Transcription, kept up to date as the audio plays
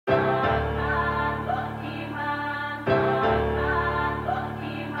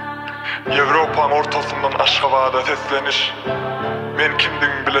Ýewropaň ortasyndan Aşgabat'a sesleniş. Men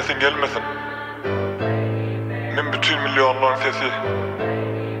kimdiňi bilesin gelmesin. Men bütün milyonlaryň sesi.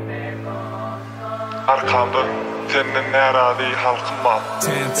 Arkamda senden närazy halkym var.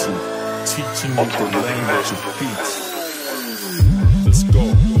 Tantu, teaching me the language of beats. Let's go.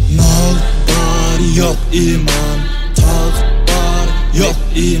 Nagt var, ýok iman. Tagt var, ýok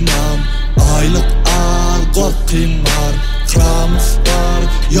iman. Aýlyk gorkyň var. Hramov var,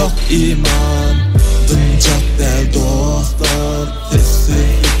 ýok iman. Dymjak del dostlar.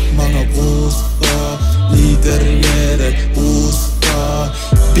 Sessizlik maňa gussa. Lider gerek, ussa.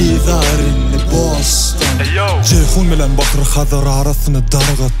 Bizar indi Jeýhun bilen Bahry-Hazar arasyny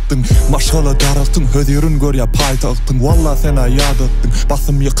dargatdyň. Maşgala daragtyň, hözürin görýä paýtagtyň. Walla sen ýadatdyň,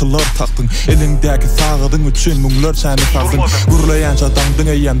 basym ýykylar takdyň. Eliňdäki sagydyň üçin müňler çäni sagyň. Gurlaýança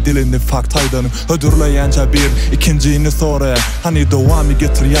daňdyň eýem dilini fakt aýdanyň. Hödürleýänçä bir, ikincini sonra. Hani dowamy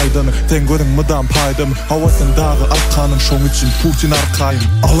getir ýaýdanyň. Sen görüň mydan paýdam, hawasyndagy arkanyň şoň üçin Putin arkaýyn.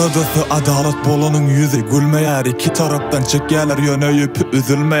 Aladasy adalet bolanyň ýüzi gülmeýär, iki tarapdan çekýärler ýöneýip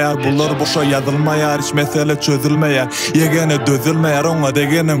üzülmeýär. Bular boşa ýazylmaýar, hiç mesele çözülmeýär. Ýegene dözülmeýär, oňa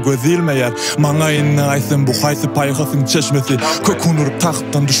degene gözilmeýär. Maňa inni aýsyn bu haýsy paýgasyň çeşmesi. Kökünür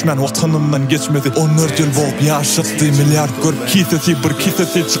tahtdan düşmän watanymdan geçmesi. 14 ýyl bolup ýaşady, milliard görüp kisesi bir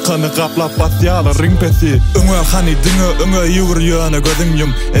kisesi çykany gaplap basýalar ringpesi. Öňe hani diňe öňe ýugurýany gözüň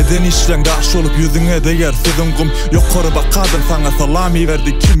ýum. Eden işleň daş bolup ýüzüňe deger sözüň gum. Ýokary bakadyň saňa salamy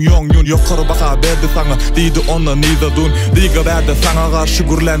berdi kim ýoň ýokary baka berdi saňa. Diýdi onda niza dun. Diýge berdi saňa garşy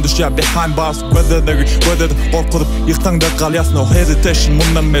gürlen düşýär behind bars gözledigi gözledi gorkup ýyktaňda galýasyn o hesitation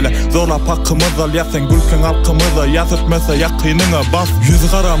mundan bele zorlap hakkymyz alýasyň gülken alkymyza ýazıtmasa ýakynyňa bas. Ýüz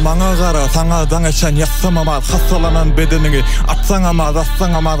gara maňa gara saňa daňaşan ýaksamamat hasalanan bedeniňi atsaň ama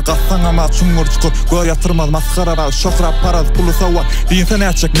atsaň ama gassaň ama çuňur çukur gör ýatyrmaz maskara bal şokrap paraz pulu sawat diýsen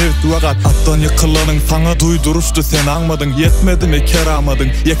äçek nevt duagat atdan ýykylanyň saňa duýduruşdy sen aňmadyň ýetmedimi keramadyň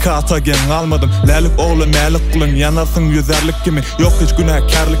ýeka ata gen almadym lälik ogly mälik kılyn ýanasyň ýüzerlik kimi ýok hiç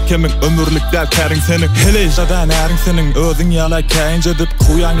günahkarlyk kemin ömürlikler käriň seni hele jadan äriň seniň özüň ýala käýinje dip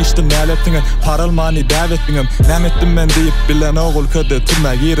kuýan işte näletdiňe paralmany däwetdiňem nämetdim men diýip bilen ogul köde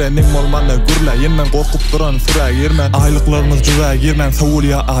türme ýereniň bolmanda gürleýin men gorkup duran süre ýermen aýlyklarymyz juda ýermen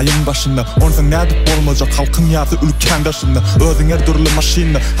sowulýa aýyň başynda onuň nädip bolmajak halkyň ýaty ülken daşynda özüňe durly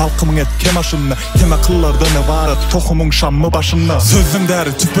maşyna halkymyň etke maşyna kime kıllardan ibaret tohumyň şammy başynda sözüm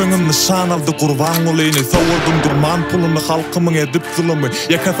däri tüpeňim nişan aldy gurban golyny sowurdum durman puluny halkymyň edip zulmy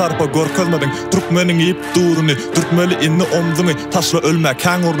ýeka sarpa görkezmediň Türkmeniň ýip duruny Türkmeli inni omduny taşla ölme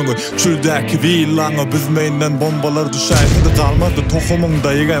käň ornuny çüldäki wilaňa büzmeýinden bombalar düşäýdi galmady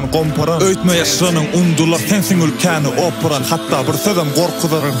tohumyňda ýegen gomparan öýtme ýaşanyň undular sensiň ülkeni operan hatda bir sözüm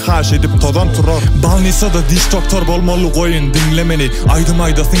gorkuzaryň haş edip tozan turar balnisa da diş doktor bolmaly goýun dinlemeli aýdym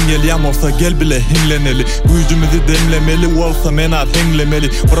aýdasyň gelýän bolsa gel bile hinleneli güýjümizi demlemeli bolsa men atenglemeli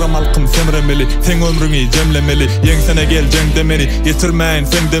biram halkym semremeli sen ömrüňi jemlemeli ýeňsene gel jeng demeli getirmäň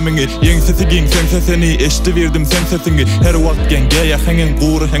sen demiňi ýeňsesigiň sen sesini eşdi verdim sen sesiňi her wagt genge ýahyň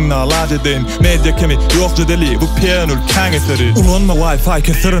gury heň nalaj eden media kemi ýok jedeli bu pian ülken eseri ulanma wifi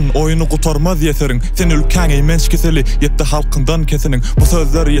keserin oýuny gutarmaz ýeserin sen ülken imenç keseli ýetdi halkyndan keseniň bu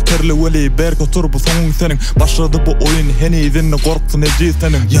sözler ýeterli weli berk otur bu soňuň seniň başlady bu oýun heni izinni gorksun ejdi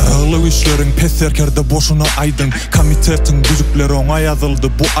seniň ýaraly işleriň peserkerde boşuna aýdyn komitetiň düzükleri oňa ýazyldy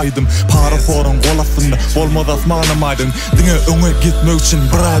bu aýdym para horun golasynda bolmaz asmanyň aýdyn diňe öňe gitmek üçin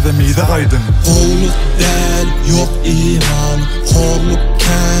bir adamyda aýdyn Howluk del ýok iman horluk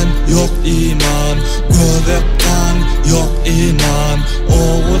kän ýok iman gözekdan ýok iman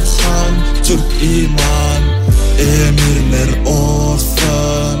Oğuzhan Türk iman emirler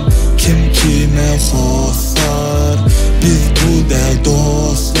olsun kim kime hossar biz bu del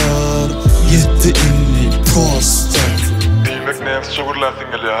dostlar yetti inni prostat Bilmek näme şugurlarsyn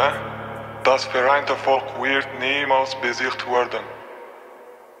gelýär ha? Das vereinte Volk wird niemals besiegt werden.